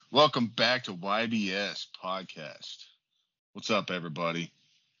Welcome back to YBS Podcast. What's up, everybody?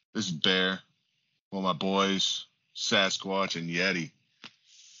 This is Bear, one of my boys, Sasquatch, and Yeti.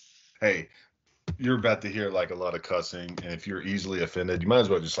 Hey, you're about to hear like a lot of cussing, and if you're easily offended, you might as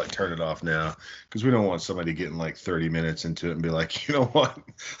well just like turn it off now, because we don't want somebody getting like 30 minutes into it and be like, you know what,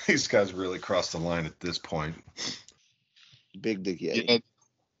 these guys really crossed the line at this point. Big Dick Yeti. Yeah,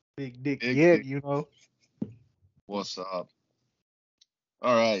 Big dick Big yet, dick. you know. what's up?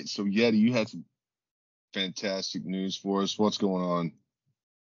 All right, so Yeti, you had some fantastic news for us. What's going on?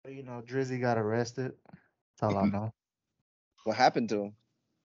 You know, Drizzy got arrested. That's all I know. What happened to him?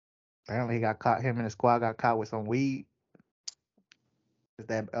 Apparently, he got caught. Him and his squad got caught with some weed. It's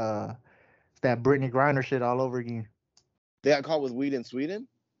that Brittany Griner shit all over again. They got caught with weed in Sweden?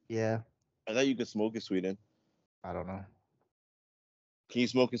 Yeah, I thought you could smoke in Sweden. I don't know. Can you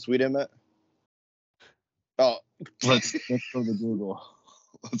smoke in Sweden, Matt? Oh, Let's go to Google.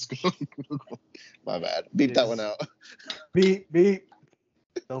 Let's go to Google. my bad. Beep that one out. Beep beep.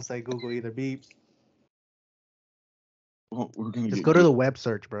 Don't say Google either. Beep. Well, we're gonna Just get go to good. the web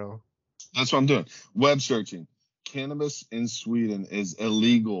search, bro. That's what I'm doing. Web searching. Cannabis in Sweden is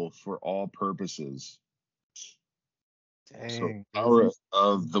illegal for all purposes. So Dang. power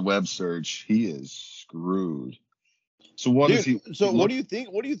of the web search, he is screwed. So what is Dude, he? so what do you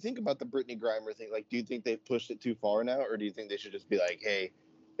think? What do you think about the Brittany Griner thing? Like, do you think they've pushed it too far now, or do you think they should just be like, "Hey,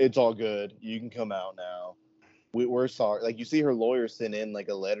 it's all good. You can come out now. We're sorry." Like, you see her lawyer sent in like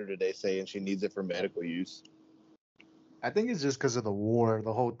a letter today saying she needs it for medical use. I think it's just because of the war,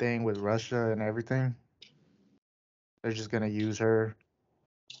 the whole thing with Russia and everything. They're just gonna use her.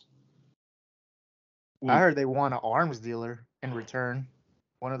 I heard they want an arms dealer in return.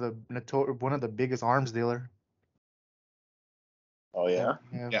 One of the biggest arms dealer. Oh yeah.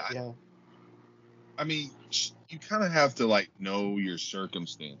 Yeah. I mean, you kind of have to like know your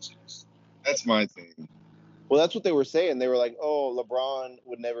circumstances. That's my thing. Well, that's what they were saying. They were like, "Oh, LeBron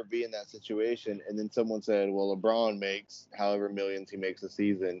would never be in that situation." And then someone said, "Well, LeBron makes however millions he makes a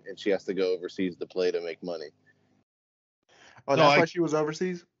season, and she has to go overseas to play to make money." Oh, No, that's why she was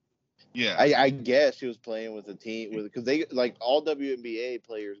overseas? Yeah, I guess she was playing with a team because they like all WNBA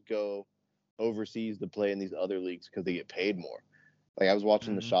players go overseas to play in these other leagues because they get paid more. Like I was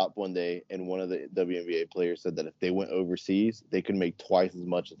watching the Mhm. shop one day, and one of the WNBA players said that if they went overseas, they could make twice as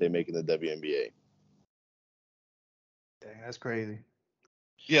much as they make in the WNBA. Dang, that's crazy.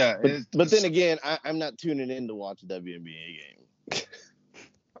 yeah. But then again, I'm not tuning in to watch a WNBA game.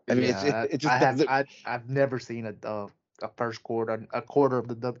 I mean, Yeah, it just doesn't. I've never seen a first quarter, a quarter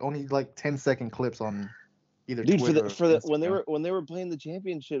of only like 10-second clips on either Dude, Twitter for or the Instagram. when they were playing the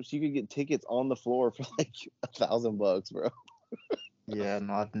championships, you could get tickets on the floor for like $1,000, bro. Yeah,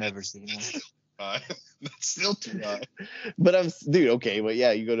 no, I've never seen one. That's still too high. But dude, okay, but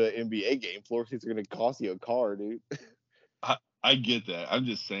yeah, you go to an NBA game, floor seats are gonna cost you a car, dude. I get that. I'm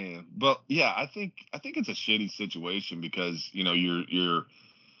just saying, but yeah, I think it's a shitty situation because you're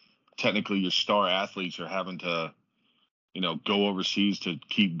technically your star athletes are having to go overseas to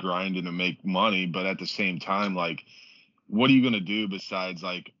keep grinding and make money, but at the same time, like, what are you gonna do besides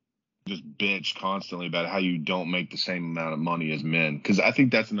like just bitch constantly about how you don't make the same amount of money as men? Because I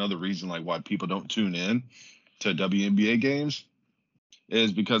think that's another reason like why people don't tune in to WNBA games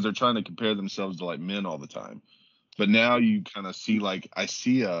is because they're trying to compare themselves to like men all the time. But now you kind of see like I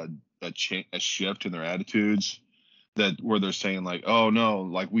see a shift in their attitudes that where they're saying like, oh no,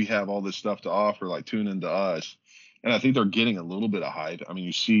 like we have all this stuff to offer, like tune into us. And I think they're getting a little bit of hype. I mean,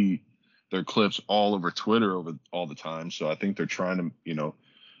 you see their clips all over Twitter over all the time. So I think they're trying to,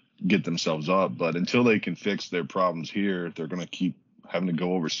 get themselves up. But until they can fix their problems here, they're gonna keep having to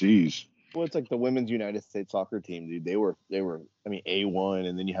go overseas. Well, it's like the women's United States soccer team, dude. They were, I mean, A1,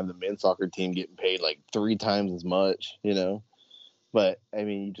 and then you have the men's soccer team getting paid like 3 times as much, you know. But I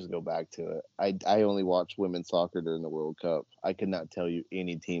mean, you just go back to it. I only watch women's soccer during the World Cup. I could not tell you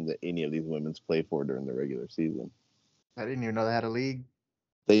any team that any of these women's play for during the regular season. I didn't even know they had a league.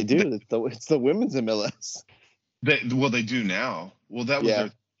 They do. It's the women's MLS. They do now. Well, that was Yeah. their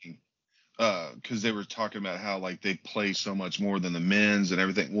thing. Because they were talking about how like they play so much more than the men's and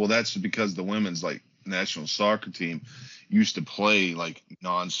everything. Well, that's because the women's like national soccer team used to play like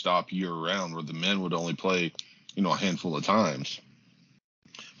nonstop year round, where the men would only play, a handful of times.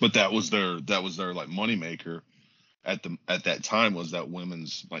 But that was their like moneymaker at that time, was that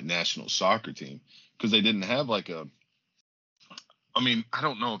women's like national soccer team, because they didn't have like I mean, I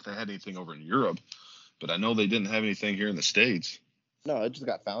don't know if they had anything over in Europe, but I know they didn't have anything here in the States. No, it just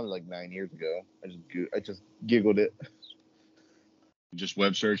got founded like 9 years ago. I just giggled it. You just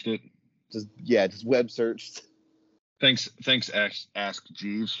web searched it. Just web searched. Thanks. Ask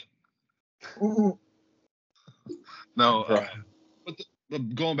Jeeves. No, Bro.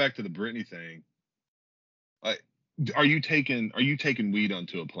 but going back to the Britney thing, like, are you taking weed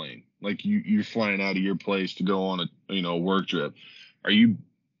onto a plane? Like you're flying out of your place to go on a work trip. Are you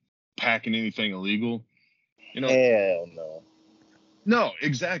packing anything illegal? Hell no. No,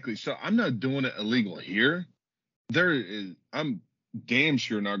 exactly. So I'm not doing it illegal here. I'm damn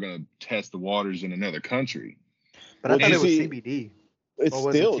sure not going to test the waters in another country. But I thought you it was see, CBD. it's Or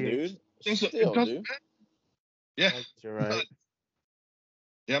was it still, TH? dude. It Still, doesn't dude. matter. Yeah, You're right.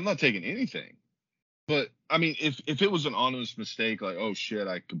 I'm not taking anything. But I mean, if it was an honest mistake, like, oh shit,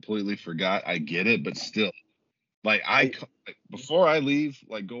 I completely forgot, I get it. But still, like before I leave,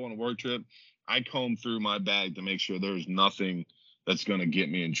 like go on a work trip, I comb through my bag to make sure there's nothing that's gonna get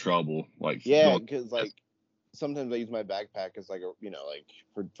me in trouble. Like Yeah, because like sometimes I use my backpack as like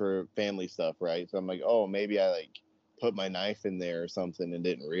for family stuff, right? So I'm like, oh, maybe I like put my knife in there or something and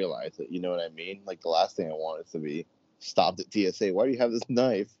didn't realize it. You know what I mean? Like the last thing I want is to be stopped at TSA. Why do you have this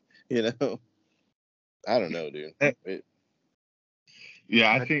knife? You know? I don't know, dude.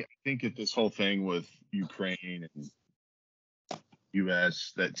 Yeah, I think if this whole thing with Ukraine and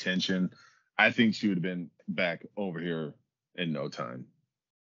U.S. that tension, I think she would have been back over here in no time.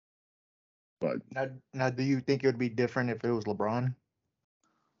 But Now, do you think it would be different if it was LeBron?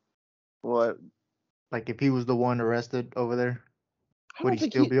 What? Like if he was the one arrested over there, I would don't he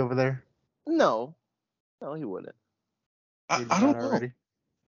think still be over there? No, he wouldn't. He'd be I out don't know. already.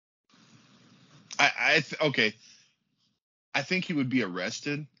 Okay. I think he would be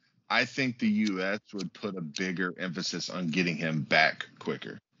arrested. I think the U.S. would put a bigger emphasis on getting him back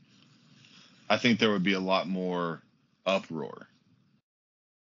quicker. I think there would be a lot more uproar.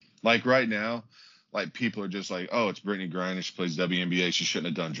 Like right now, like people are just like, oh, it's Brittany Griner. She plays WNBA. She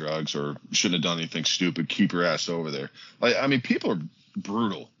shouldn't have done drugs or shouldn't have done anything stupid. Keep her ass over there. Like, I mean, people are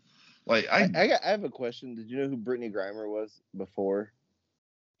brutal. Like, I have a question. Did you know who Brittany Griner was before?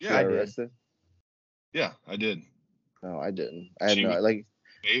 Yeah, I did. Arrested? Yeah, I did. No, I didn't. I had no like.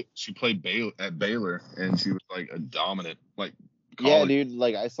 She played at Baylor, and she was like a dominant, like. Yeah, dude.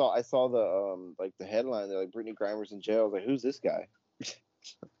 Like I saw the like the headline. They're like Brittany Griner's in jail. I was like, who's this guy?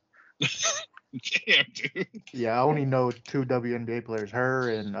 Damn, dude. Yeah, I only know 2 WNBA players, her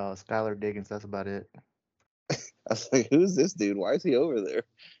and Skylar Diggins. That's about it. I was like, who's this dude? Why is he over there?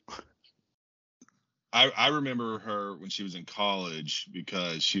 I remember her when she was in college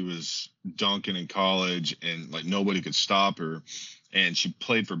because she was dunking in college and like nobody could stop her, and she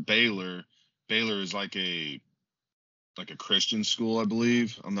played for Baylor. Baylor is like a Christian school, I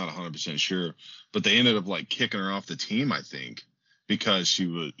believe. I'm not 100% sure, but they ended up like kicking her off the team, I think, because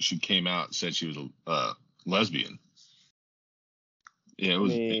she came out and said she was a lesbian. Yeah,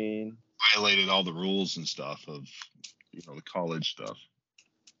 it violated all the rules and stuff of the college stuff.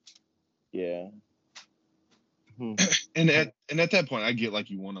 Yeah. And at that point, I get like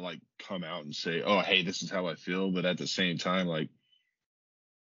you want to like come out and say, "Oh, hey, this is how I feel," but at the same time, like,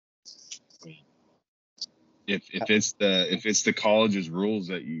 if it's the college's rules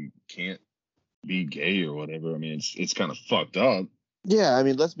that you can't be gay or whatever, I mean, it's kind of fucked up. Yeah, I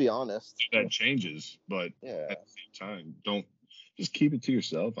mean, let's be honest. That changes, but yeah, at the same time, don't just keep it to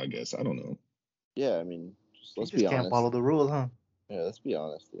yourself. I guess I don't know. Yeah, I mean, let's be honest. Can't follow the rules, huh? Yeah, let's be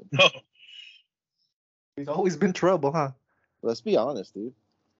honest, dude. No. He's always been trouble, huh? Let's be honest, dude.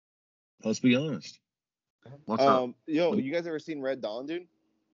 Let's be honest. What's up? Yo, you guys ever seen Red Dawn, dude?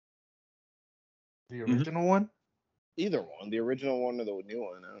 The original one? Either one, the original one or the new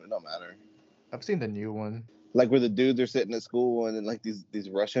one. It don't matter. I've seen the new one. Like where the dudes are sitting at school and then like these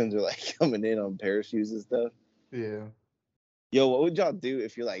Russians are like coming in on parachutes and stuff. Yeah. Yo, what would y'all do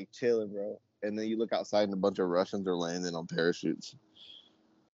if you're like chilling, bro, and then you look outside and a bunch of Russians are landing on parachutes?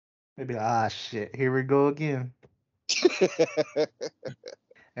 Maybe shit, here we go again.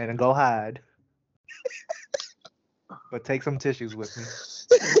 And then go hide. But take some tissues with me.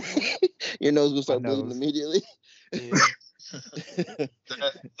 Your nose will start bleeding immediately. Yeah.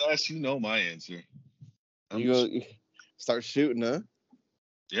 That's my answer. You go start shooting, huh?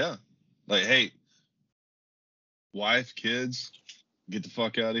 Yeah. Like, hey, wife, kids, get the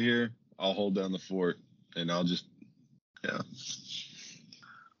fuck out of here. I'll hold down the fort, and I'll just, yeah.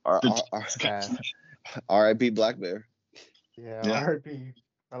 R.I.P. Black Bear. Yeah. R.I.P.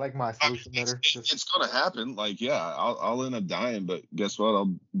 I like my solution better. It's gonna happen. Like, yeah, I'll end up dying, but guess what?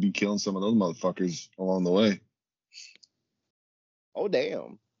 I'll be killing some of those motherfuckers along the way. Oh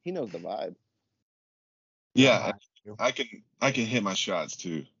damn, he knows the vibe. Yeah, I can hit my shots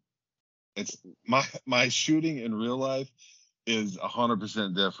too. It's my shooting in real life is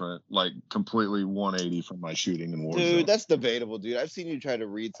 100% different, like completely 180 from my shooting in Warzone. Dude, that's debatable, dude. I've seen you try to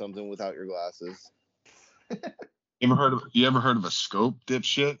read something without your glasses. You ever heard of a scope,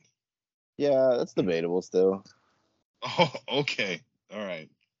 dipshit? Yeah, that's debatable still. Oh, okay. All right.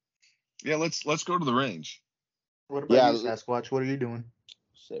 Yeah, let's go to the range. What about Yeah, you, Sasquatch? What are you doing?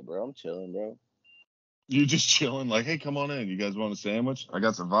 shit, bro. I'm chilling, bro. You just chilling, like, hey, come on in. You guys want a sandwich? I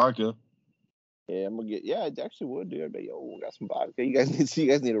got some vodka. Yeah, I'm gonna get. Yeah, I actually would, dude. I'd be, yo, we got some vodka. You guys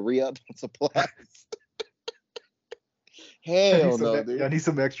need to re-up on supplies. Hell no, dude. Y'all need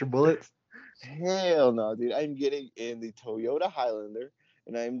some extra bullets. Hell no, dude. I'm getting in the Toyota Highlander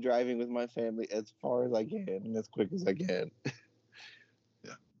and I'm driving with my family as far as I can and as quick as I can.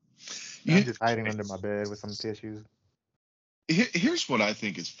 Yeah. I'm just hiding under my bed with some tissues. Here's what I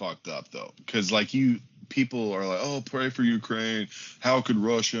think is fucked up though, because like people are like, oh, pray for Ukraine. How could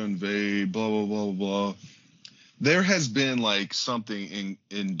Russia invade? Blah blah blah blah. There has been like something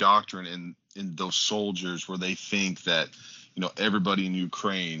in doctrine in those soldiers where they think that everybody in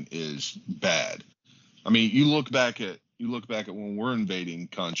Ukraine is bad. I mean, you look back at when we're invading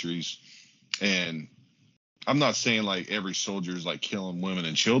countries, and I'm not saying like every soldier is like killing women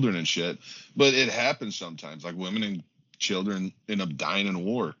and children and shit, but it happens sometimes. Like women and children end up dying in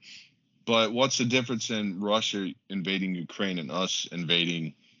war. But what's the difference in Russia invading Ukraine and us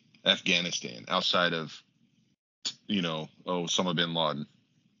invading Afghanistan outside of, Osama bin Laden?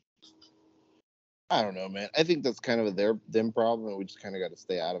 I don't know, man. I think that's kind of them problem and we just kind of got to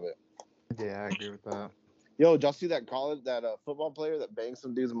stay out of it. Yeah, I agree with that. Yo, did y'all see that football player that banged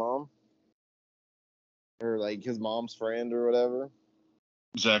some dude's mom? Or like his mom's friend or whatever?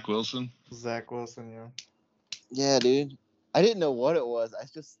 Zach Wilson? Zach Wilson, yeah. Yeah, dude. I didn't know what it was. I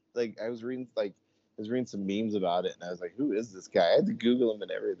was reading some memes about it and I was like, who is this guy? I had to Google him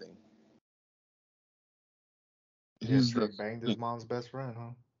and everything. Yeah, He's straight banged his mom's best friend,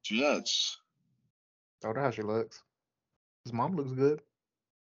 huh? Jets. I wonder how she looks. His mom looks good.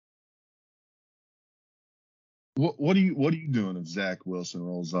 What are you doing if Zach Wilson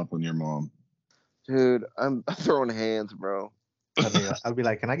rolls up on your mom? Dude, I'm throwing hands, bro. I mean, I'd be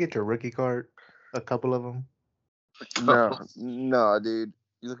like, can I get your rookie card? A couple of them. No, dude.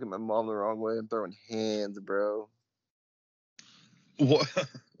 You look at my mom the wrong way. I'm throwing hands, bro. What?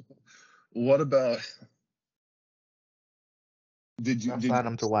 What about? I signed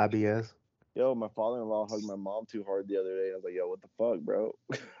him to YBS. Yo, my father-in-law hugged my mom too hard the other day. I was like, yo, what the fuck, bro?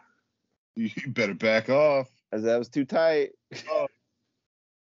 You better back off. I said, that was too tight. Oh.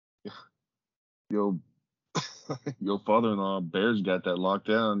 Your father-in-law Bears got that locked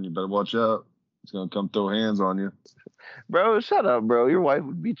down. You better watch out. He's gonna come throw hands on you. Bro, shut up, bro. Your wife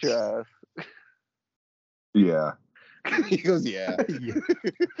would beat your ass. Yeah. He goes, yeah. Yeah.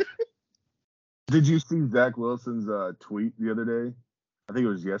 Did you see Zach Wilson's tweet the other day? I think it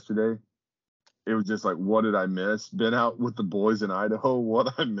was yesterday. It was just like, what did I miss? Been out with the boys in Idaho.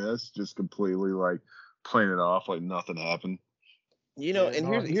 What I missed? Just completely like playing it off like nothing happened. You know, Yeah, and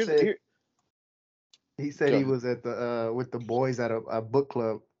no, here. He said Go he ahead. was at the with the boys at a book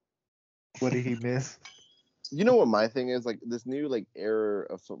club. What did he miss? You know what my thing is? Like this new like era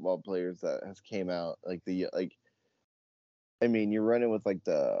of football players that has came out. I mean, you're running with like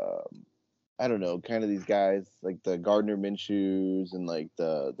I don't know, kind of these guys like the Gardner Minshews and like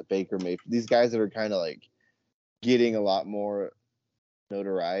the Baker Mayfield. These guys that are kind of like getting a lot more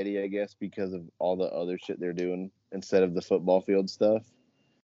notoriety, I guess, because of all the other shit they're doing instead of the football field stuff.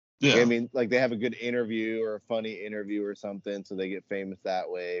 Yeah. I mean, like they have a good interview or a funny interview or something, so they get famous that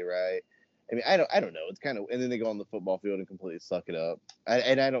way, right? I mean, I don't know. It's kind of, and then they go on the football field and completely suck it up.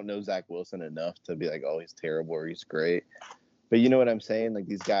 And I don't know Zach Wilson enough to be like, oh, he's terrible or he's great. But you know what I'm saying? Like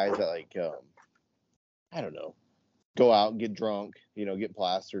these guys that like, I don't know, go out and get drunk, get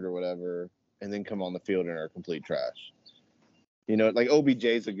plastered or whatever, and then come on the field and are complete trash. Like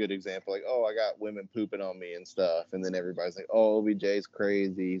OBJ's a good example. Like, oh, I got women pooping on me and stuff, and then everybody's like, oh, OBJ's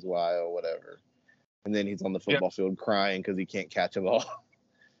crazy, he's wild, whatever. And then he's on the football field crying because he can't catch a ball.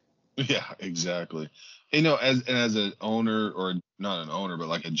 Yeah, exactly. As an owner, or not an owner, but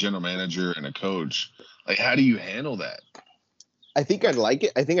like a general manager and a coach, like how do you handle that? I think I'd like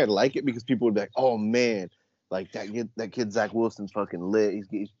it. I think I'd like it because people would be like, "Oh man, like that kid Zach Wilson's fucking lit.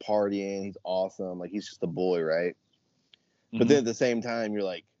 He's partying. He's awesome. Like he's just a boy, right?" Mm-hmm. But then at the same time, you're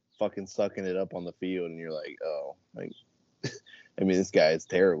like fucking sucking it up on the field, and you're like, "Oh, like, I mean, this guy is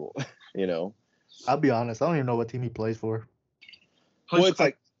terrible." I'll be honest. I don't even know what team he plays for. Well, it's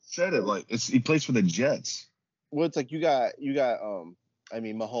like said it like he plays for the Jets. Well, it's like you got I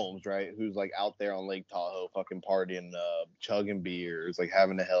mean Mahomes, right? Who's like out there on Lake Tahoe fucking partying, chugging beers, like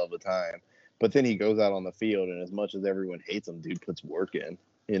having a hell of a time. But then he goes out on the field, and as much as everyone hates him, dude puts work in.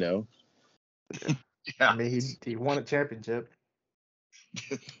 You know. I Yeah. mean, he won a championship.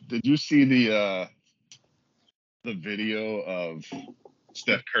 Did you see the video of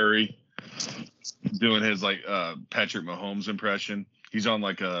Steph Curry doing his like Patrick Mahomes impression? He's on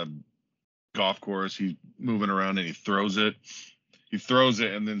like a golf course. He's moving around and he throws it.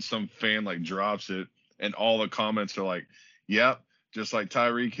 And then some fan like drops it, and all the comments are like, "Yep, just like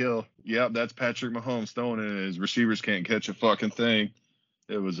Tyreek Hill. Yep, that's Patrick Mahomes throwing it. And his receivers can't catch a fucking thing."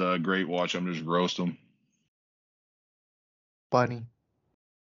 It was a great watch. I'm just roast him. Funny.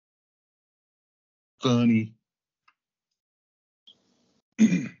 Funny.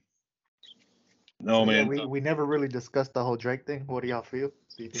 No, So, yeah, man. we never really discussed the whole Drake thing. What do y'all feel?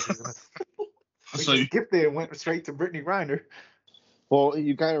 Do you think he's gonna? We So just skipped it and went straight to Brittany Griner. Well,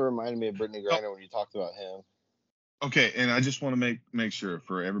 you kind of reminded me of Brittany Griner when you talked about him. okay, and I just want to make sure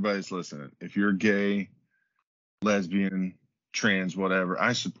for everybody that's listening, if you're gay, lesbian, trans, whatever,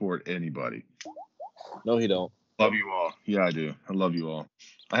 I support anybody. No, he don't. Love you all. Yeah, I do. I love you all.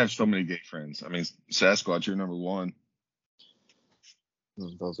 I have so many gay friends. I mean, Sasquatch, you're number one.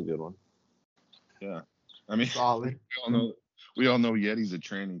 That was a good one. Yeah. I mean, Solid. we all know Yeti's a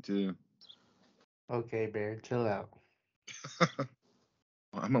tranny too. Okay, Bear, chill out.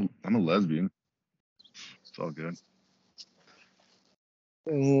 I'm a lesbian. It's all good.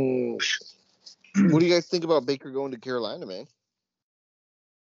 What do you guys think about Baker going to Carolina, man?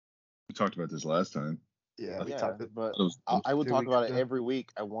 We talked about this last time. Yeah, we Yeah, talked. but It was- I would 2 talk weeks about it ago. every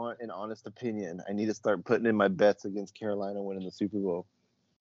week. I want an honest opinion. I need to start putting in my bets against Carolina winning the Super Bowl.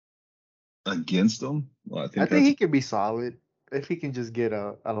 Against them? Well, I think he can be solid if he can just get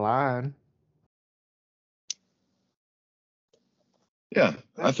a line. Yeah,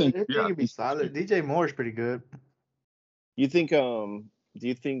 I think he can be solid. DJ Moore's pretty good. You think? Do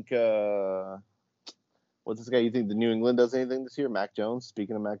you think? What's this guy? You think the New England does anything this year? Mac Jones.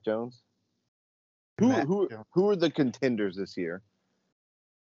 Speaking of Mac Jones, who are the contenders this year?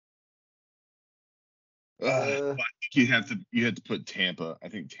 I think you have to put Tampa. I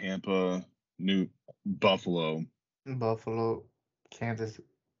think Tampa, Buffalo. Buffalo, Kansas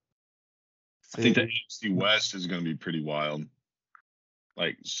I think the City. AFC West is going to be pretty wild.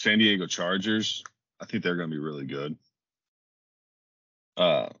 Like San Diego Chargers, I think they're going to be really good.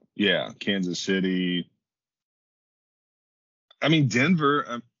 Yeah, Kansas City. I mean,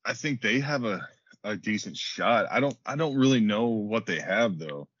 Denver. I think they have a decent shot. I don't really know what they have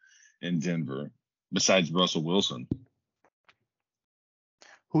though in Denver besides Russell Wilson.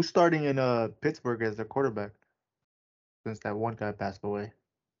 Who's starting in Pittsburgh as their quarterback? Since that one guy passed away.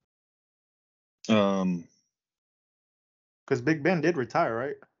 Because Big Ben did retire,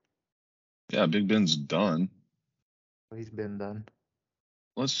 right? Yeah, Big Ben's done. He's been done.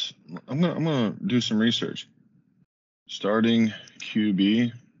 I'm gonna do some research. Starting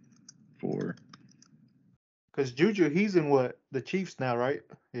QB for. Because Juju, he's in what? The Chiefs now, right?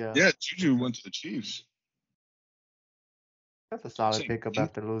 Yeah. Yeah, Juju went to the Chiefs. That's a solid pickup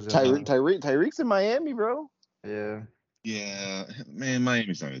after losing. Tyreek's in Miami, bro. Yeah. Yeah, man,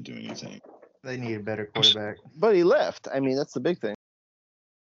 Miami's not gonna do anything. They need a better quarterback. But he left. I mean, that's the big thing.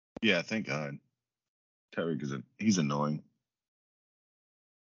 Yeah, thank God. Tyreek he's annoying.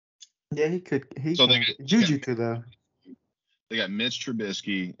 Yeah, he could. So Juju too, though. They got Mitch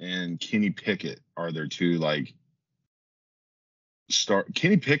Trubisky and Kenny Pickett are their two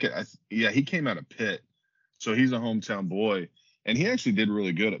Kenny Pickett, he came out of Pitt, so he's a hometown boy, and he actually did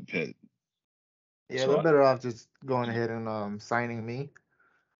really good at Pitt. Yeah, they're better off just going ahead and signing me.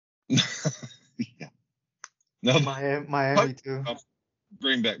 Yeah. No, Miami too.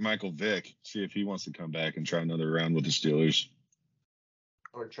 Bring back Michael Vick, see if he wants to come back and try another round with the Steelers.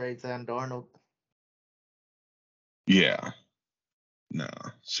 Or trade Sam Darnold. Yeah. No,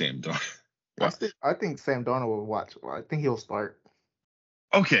 Sam Darnold. I think Sam Darnold will watch. Well, I think he'll start.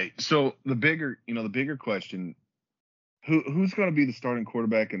 Okay, so the bigger question, who's going to be the starting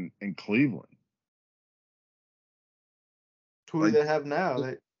quarterback in Cleveland? Who do they have now?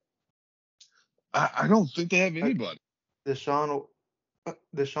 I don't think they have anybody. Deshaun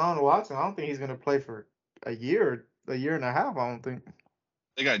Watson. I don't think he's going to play for a year and a half. I don't think.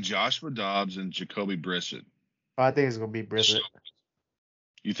 They got Joshua Dobbs and Jacoby Brissett. I think it's going to be Brissett.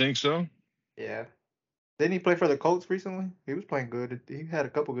 You think so? Yeah. Didn't he play for the Colts recently? He was playing good. He had a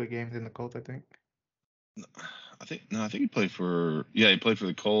couple good games in the Colts, I think. I think he played for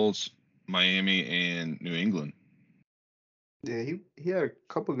the Colts, Miami, and New England. Yeah, he had a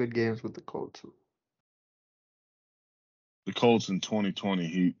couple good games with the Colts. The Colts in 2020,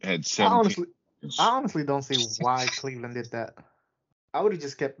 he had 17. I honestly don't see why Cleveland did that. I would have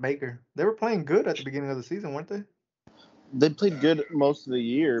just kept Baker. They were playing good at the beginning of the season, weren't they? They played good most of the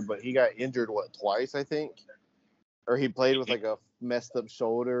year, but he got injured twice, I think, or he played with like a messed up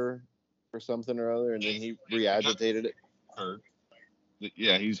shoulder or something or other, and then he reagitated it. Hurt.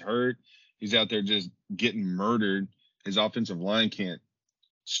 Yeah, he's hurt. He's out there just getting murdered. His offensive line can't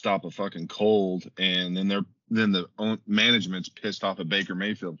stop a fucking cold, and then the management's pissed off at Baker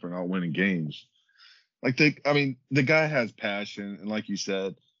Mayfield for not winning games. Like the guy has passion, and like you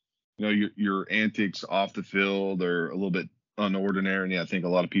said, your antics off the field are a little bit unordinary, and I think a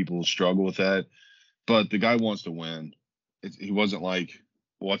lot of people struggle with that. But the guy wants to win. He wasn't like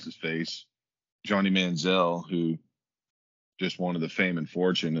what's his face, Johnny Manziel, who just wanted the fame and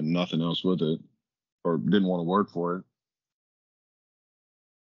fortune and nothing else with it, or didn't want to work for it.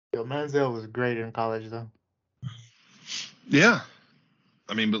 Yo, Manziel was great in college, though. Yeah,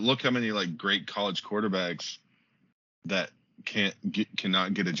 I mean, but look how many like great college quarterbacks that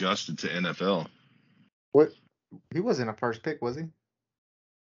cannot get adjusted to NFL. What? He wasn't a first pick, was he?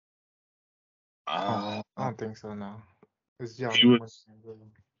 Uh, I don't think so. No, it's he Johnny. was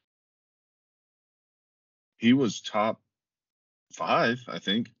he was top 5, I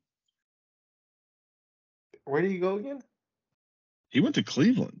think. Where did he go again? He went to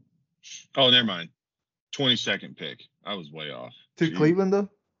Cleveland. Oh, never mind. 22nd pick. I was way off. To Cleveland, though?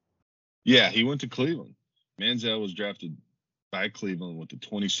 Yeah, he went to Cleveland. Manziel was drafted by Cleveland with the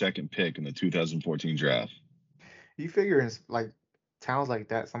 22nd pick in the 2014 draft. You figure in like towns like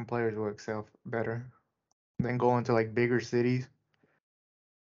that, some players will excel better than going to like bigger cities.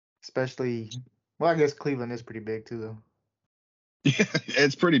 Especially, well, I guess Cleveland is pretty big too, though. Yeah,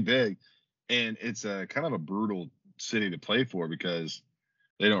 it's pretty big, and it's a kind of a brutal city to play for because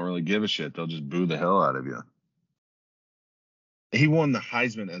they don't really give a shit. They'll just boo the hell out of you. He won the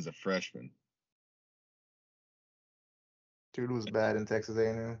Heisman as a freshman. Dude was bad in Texas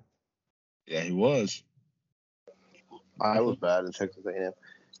A&M. Yeah, he was. I was bad in Texas A&M.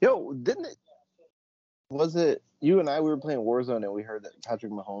 Yo, was it you and I? We were playing Warzone and we heard that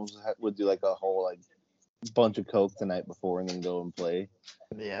Patrick Mahomes would do like a whole like bunch of coke the night before and then go and play.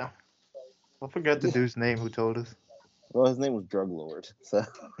 Yeah, I forgot the dude's name who told us. Well, his name was Drug Lord. So.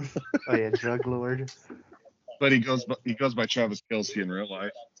 Oh yeah, Drug Lord. But he goes by Travis Kelce in real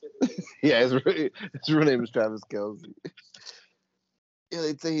life. Yeah, his real name is Travis Kelce. Yeah,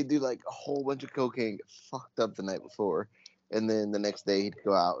 they'd say he'd do like a whole bunch of cocaine, get fucked up the night before, and then the next day he'd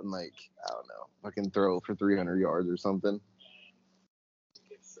go out and like I don't know, fucking throw for 300 yards or something.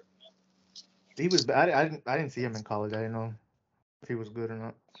 He was bad. I didn't see him in college. I didn't know if he was good or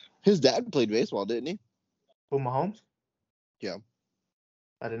not. His dad played baseball, didn't he? Who, Mahomes? Yeah.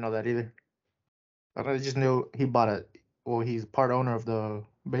 I didn't know that either. I just knew he he's part owner of the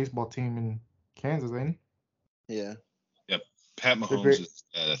baseball team in Kansas, ain't he? Yeah. Yep. Pat Mahomes is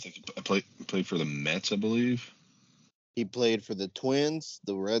I think he played for the Mets, I believe. He played for the Twins,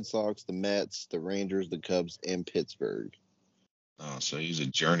 the Red Sox, the Mets, the Rangers, the Cubs, and Pittsburgh. Oh, so he's a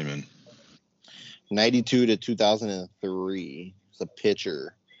journeyman. 92 to 2003. He's a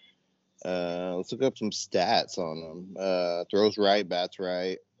pitcher. Let's look up some stats on him. Throws right, bats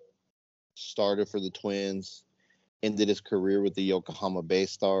right. Started for the Twins. Ended his career with the Yokohama Bay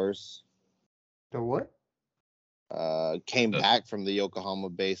Stars. The what? Came back from the Yokohama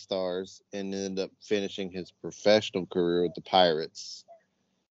Bay Stars and ended up finishing his professional career with the Pirates.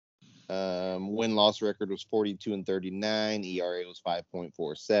 Win-loss record was 42-39. ERA was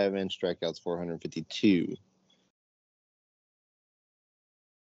 5.47. Strikeouts 452.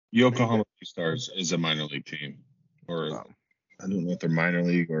 Yokohama Stars is a minor league team, or I don't know if they're minor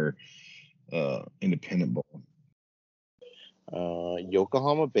league or independent ball.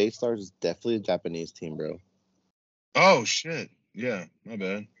 Yokohama Bay Stars is definitely a Japanese team, bro. Oh shit! Yeah, my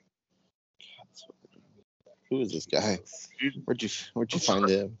bad. Who is this guy? Where'd you find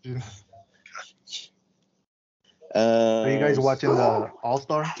him? Are you guys watching the All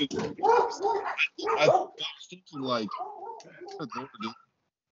Star? I was thinking like,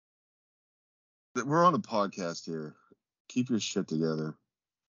 we're on a podcast here. Keep your shit together.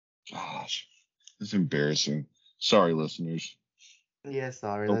 Gosh, it's embarrassing. Sorry, listeners. Yeah,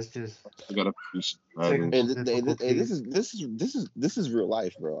 sorry. That's just. I gotta. This is real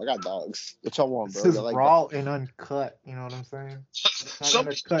life, bro. I got dogs. What y'all want, bro? This is like raw and uncut. You know what I'm saying? Not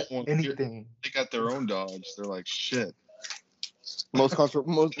gonna cut anything. They got their own dogs. They're like shit. Most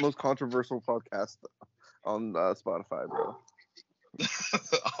controversial podcast on Spotify, bro.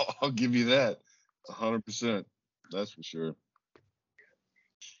 I'll give you that. 100%. That's for sure.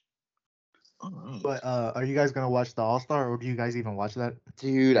 All right. But are you guys gonna watch the All Star, or do you guys even watch that?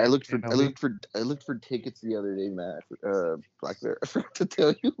 Dude, I looked MLB? for tickets the other day, Matt. Black Bear. I forgot to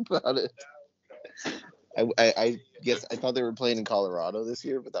tell you about it. I guess I thought they were playing in Colorado this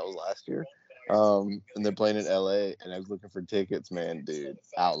year, but that was last year. And they're playing in LA, and I was looking for tickets, man, dude,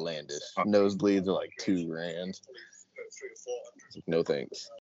 outlandish. Nosebleeds are like $2,000. Like, no thanks.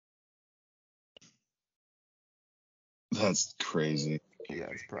 That's crazy. Yeah,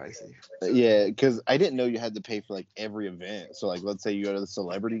 it's pricey. Yeah, because I didn't know you had to pay for like every event. So like, let's say you go to the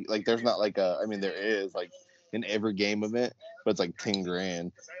celebrity, like there's not like a, I mean there is like an every game event, but it's like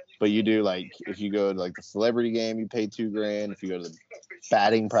 $10,000. But you do like if you go to like the celebrity game, you pay $2,000. If you go to the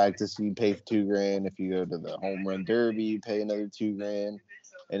batting practice, you pay $2,000. If you go to the home run derby, you pay another $2,000.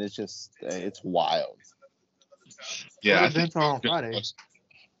 And it's just it's wild. Yeah, What events are on Friday?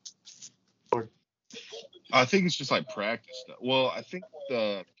 I think it's just like practice stuff. Well, I think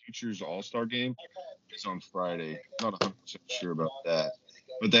the Futures All-Star game is on Friday. I'm not 100% sure about that.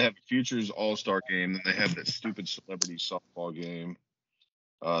 But they have a Futures All-Star game, then they have that stupid celebrity softball game.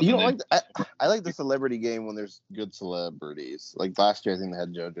 You don't like I like the celebrity game when there's good celebrities. Like last year, I think they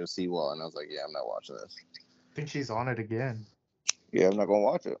had JoJo Siwa, and I was like, yeah, I'm not watching this. I think she's on it again. Yeah, I'm not gonna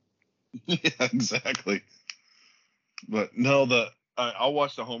watch it. Yeah, exactly. But no, I'll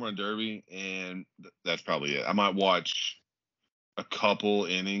watch the home run derby, and that's probably it. I might watch a couple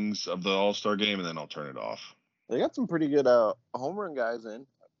innings of the All-Star game, and then I'll turn it off. They got some pretty good home run guys in.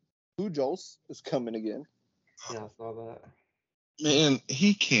 Pujols is coming again. Yeah, I saw that. Man,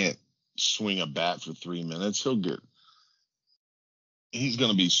 he can't swing a bat for 3 minutes. He's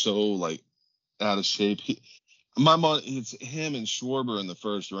gonna be so like out of shape. It's him and Schwarber in the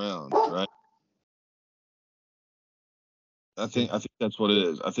first round, right? I think that's what it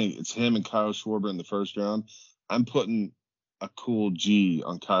is. I think it's him and Kyle Schwarber in the first round. I'm putting a cool G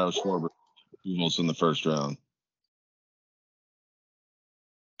on Kyle Schwarber in the first round.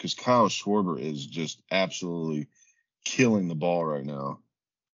 Because Kyle Schwarber is just absolutely killing the ball right now.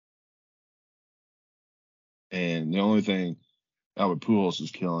 And the only thing Albert Pujols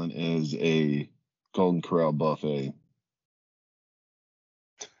is killing is a Golden Corral buffet.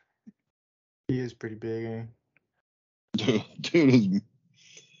 He is pretty big, eh? Dude is.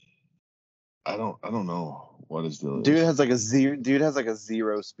 I don't know what his deal is. Dude has like a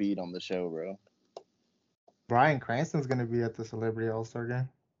zero speed on the show, bro. Bryan Cranston's gonna be at the Celebrity All-Star game.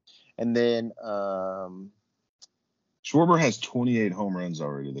 And then Schwarber has 28 home runs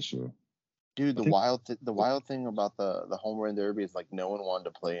already this year. dude, the wild thing about the home run derby is like no one wanted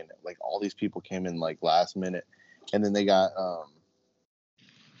to play in it. Like all these people came in like last minute, and then they got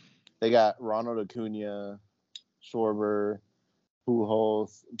Ronald Acuna, Schwarber,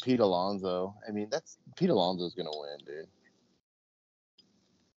 Pujols, Pete Alonso. I mean, Pete Alonso's gonna win, dude.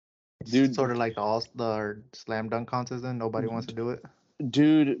 Dude, sort of like the slam dunk contest. Then nobody wants to do it.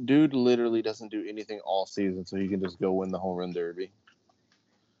 Dude literally doesn't do anything all season, so he can just go win the home run derby.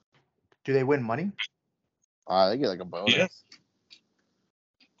 Do they win money? They get like a bonus.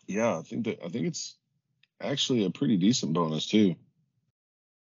 Yeah, I think it's actually a pretty decent bonus too.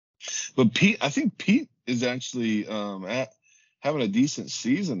 But I think Pete is actually having a decent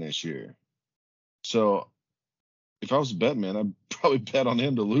season this year. So if I was a bet man, I'd probably bet on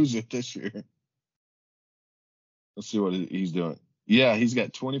him to lose it this year. Let's see what he's doing. Yeah, he's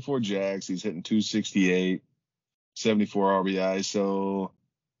got 24 jacks. He's hitting 268, 74 RBI. So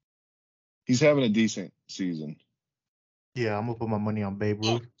he's having a decent season. Yeah, I'm gonna put my money on Babe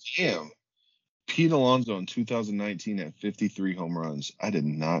Ruth. Damn. Pete Alonso in 2019 had 53 home runs. I did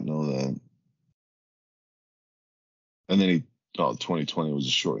not know that. And then 2020 was a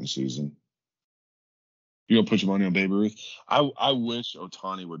shortened season. You gonna put your money on Babe Ruth? I wish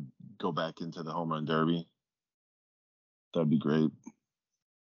Ohtani would go back into the home run derby. That'd be great.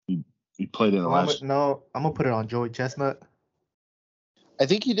 He played in the last. No, I'm gonna put it on Joey Chestnut. I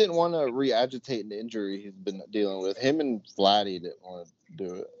think he didn't want to re-agitate an injury he's been dealing with. Him and Vladdy didn't want to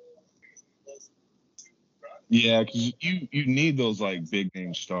do it. Yeah, because you need those like big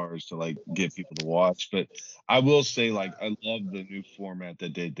name stars to like get people to watch. But I will say, like, I love the new format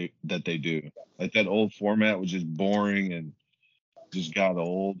that they do. Like that old format was just boring and just got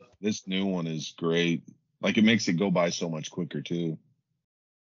old. This new one is great. Like it makes it go by so much quicker too.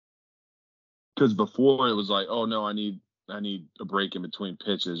 Because before it was like, oh no, I need a break in between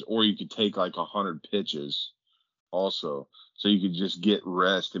pitches, or you could take like 100 pitches also, so you could just get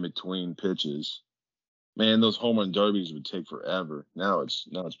rest in between pitches. Man, those home run derbies would take forever. Now it's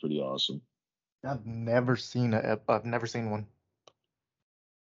pretty awesome. I've never seen one.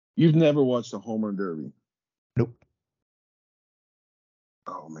 You've never watched a home run derby? Nope.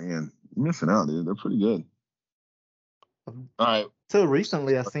 Oh man, You're missing out, dude. They're pretty good. Um, All right. Till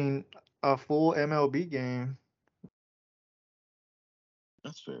recently, I seen a full MLB game.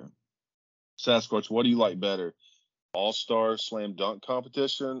 That's fair. Sasquatch, what do you like better? All-Star Slam Dunk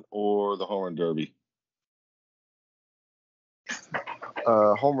competition or the Home Run Derby?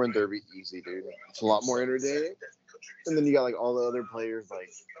 Home run derby, easy, dude. It's a lot more entertaining. And then you got like all the other players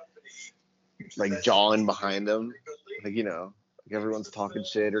like jawing behind them, like like everyone's talking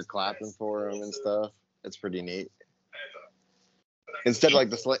shit or clapping for them and stuff. It's pretty neat. Instead of like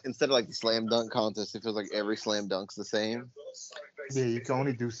the slam dunk contest, it feels like every slam dunk's the same. Yeah, you can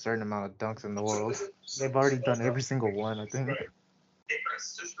only do a certain amount of dunks in the world. They've already done every single one, I think.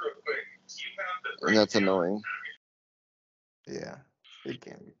 And that's annoying. Yeah, it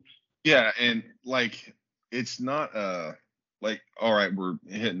can be. Yeah, and like it's not like all right, we're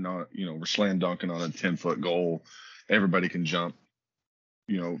hitting on we're slam dunking on a 10-foot goal. Everybody can jump,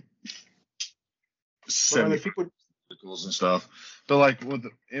 you know, But are 70 the people? circles and stuff. But like with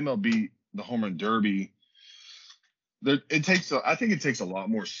the MLB, the Home Run Derby, I think it takes a lot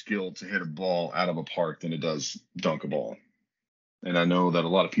more skill to hit a ball out of a park than it does dunk a ball. And I know that a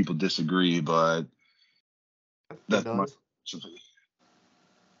lot of people disagree, but It that's my does.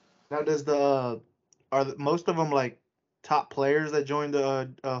 Now, does the most of them like top players that joined the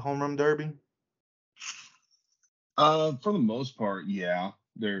home run derby? For the most part, yeah.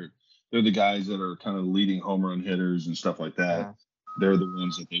 They're the guys that are kind of leading home run hitters and stuff like that. Yeah. They're the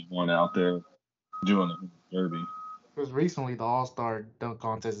ones that they want out there doing the home run derby. Because recently the All Star dunk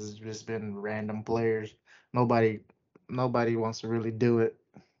contest has just been random players. Nobody, nobody wants to really do it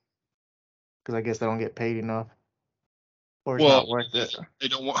because I guess they don't get paid enough, or it's Well, not worth it. they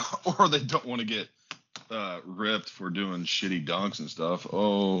don't want, or they don't want to get ripped for doing shitty dunks and stuff.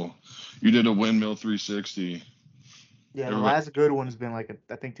 Oh, you did a windmill 360. Yeah, the Everybody, last good one has been like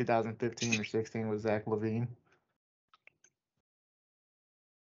I think 2015 or 16 was Zach Levine.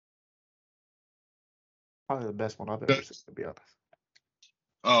 Probably the best one I've ever seen, to be honest.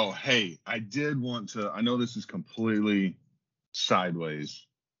 oh, hey, I did want to. I know this is completely sideways,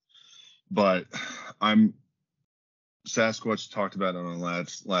 but I'm Sasquatch talked about it on the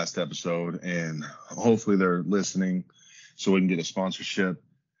last episode, and hopefully they're listening so we can get a sponsorship.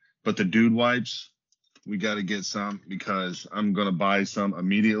 But the dude wipes, we got to get some because I'm gonna buy some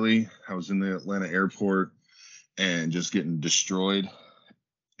immediately. I was in the Atlanta airport and just getting destroyed,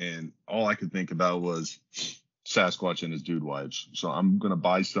 and all I could think about was Sasquatch and his dude wipes. So I'm gonna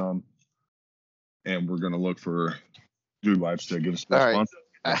buy some, and we're gonna look for dude wipes to give us a All right. sponsor.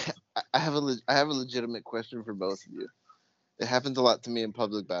 I have a legitimate question for both of you. It happens a lot to me in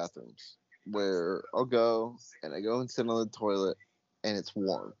public bathrooms where I'll go and I go and sit on the toilet and it's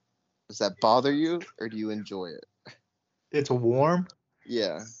warm. Does that bother you or do you enjoy it? It's warm.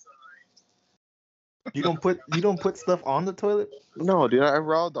 Yeah. You don't put stuff on the toilet. No, dude, I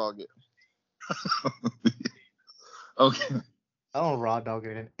raw dog it. Okay. I don't raw dog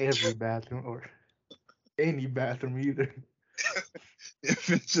it in every bathroom or any bathroom either. If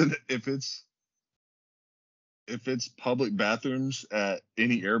it's public bathrooms at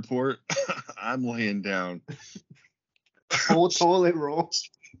any airport, I'm laying down. Whole toilet roll.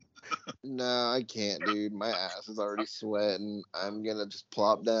 No, I can't, dude. My ass is already sweating. I'm gonna just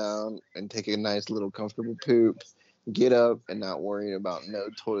plop down and take a nice little comfortable poop, get up, and not worrying about no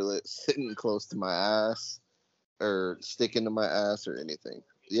toilet sitting close to my ass or sticking to my ass or anything.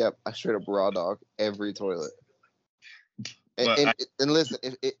 Yep, I straight up raw dog every toilet. And listen,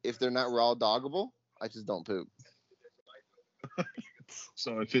 if they're not raw doggable, I just don't poop.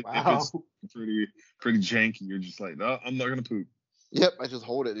 So if it's Wow. pretty janky, you're just like, no, I'm not gonna poop. Yep, I just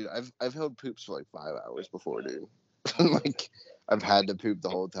hold it, dude. I've held poops for like 5 hours before, dude. Like I've had to poop the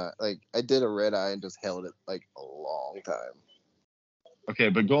whole time. Like I did a red eye and just held it like a long time. Okay,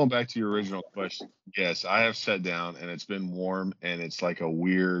 but going back to your original question, yes, I have sat down and it's been warm and it's like a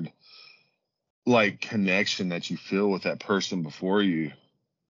weird like connection that you feel with that person before you.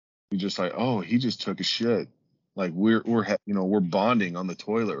 You're just like, oh, he just took a shit. Like we're bonding on the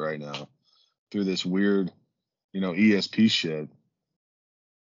toilet right now through this weird, ESP shit.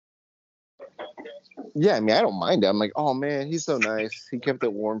 Yeah, I mean, I don't mind it. I'm like, oh man, he's so nice. He kept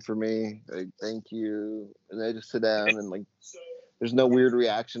it warm for me. Like, thank you. And I just sit down and like, there's no weird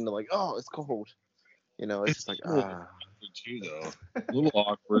reaction to like, oh, it's cold. It's just like, a little awkward too, though. A little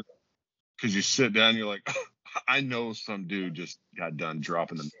awkward because you sit down, you're like, I know some dude just got done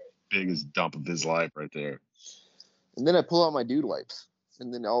dropping the biggest dump of his life right there. And then I pull out my dude wipes,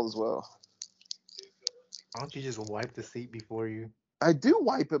 and then all is well. Why don't you just wipe the seat before you? I do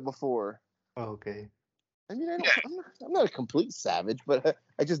wipe it before. Oh, okay. I mean, I'm not a complete savage, but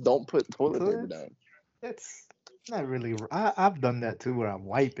I just don't put toilet paper down. It's not really. I've done that too, where I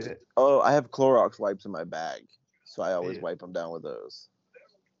wipe it. Oh, I have Clorox wipes in my bag, so I always wipe them down with those.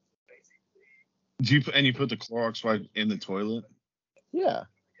 You put the Clorox wipe in the toilet? Yeah.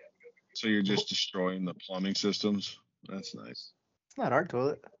 So you're just destroying the plumbing systems? That's nice. It's not our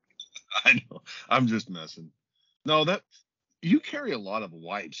toilet. I know. I'm just messing. No, that you carry a lot of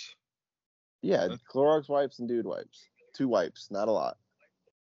wipes. Yeah, Clorox wipes and dude wipes. 2 wipes, not a lot.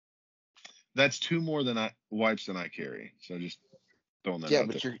 That's 2 more wipes than I carry. So just throwing that out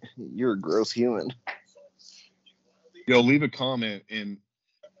but there. you're a gross human. Yo, leave a comment in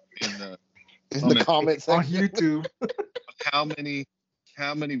the comment on section. YouTube.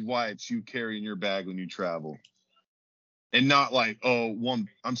 how many wipes you carry in your bag when you travel. And not like, one,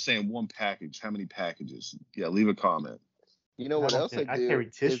 I'm saying 1 package. How many packages? Yeah, leave a comment. You know what else I do? I carry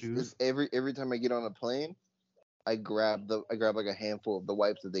tissues. Is every time I get on a plane, I grab like a handful of the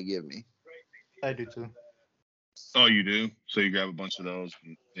wipes that they give me. I do too. Oh, you do? So you grab a bunch of those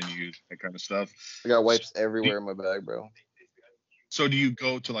and then you use that kind of stuff? I got wipes everywhere in my bag, bro. So do you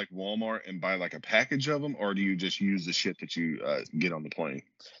go to like Walmart and buy like a package of them, or do you just use the shit that you get on the plane?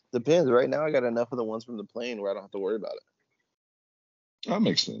 Depends. Right now, I got enough of the ones from the plane where I don't have to worry about it. That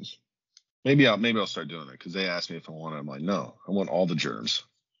makes sense. Maybe I'll start doing it because they asked me if I want it. I'm like, no, I want all the germs,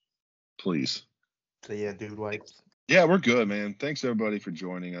 please. So yeah, dude wipes. Yeah, we're good, man. Thanks everybody for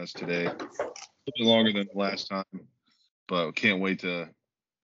joining us today. A bit longer than last time, but can't wait to.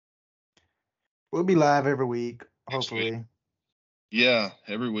 We'll be live every week, hopefully. Yeah,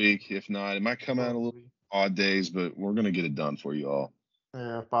 every week. If not, it might come out a little odd days, but we're gonna get it done for you all.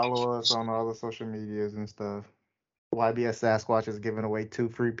 Yeah, follow us on all the social medias and stuff. YBS Sasquatch is giving away 2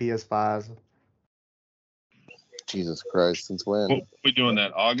 free PS5s. Jesus Christ, since when? What are we doing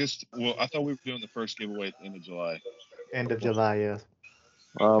that? August? Well, I thought we were doing the first giveaway at the end of July. End of July, yes.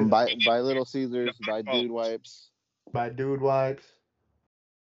 Buy Little Caesars, buy dude wipes. Buy dude wipes.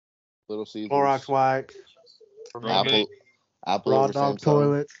 Little Caesars. Clorox wipes. Apple raw over dog Samsung.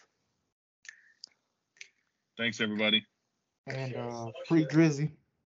 toilets. Thanks everybody. And free Drizzy.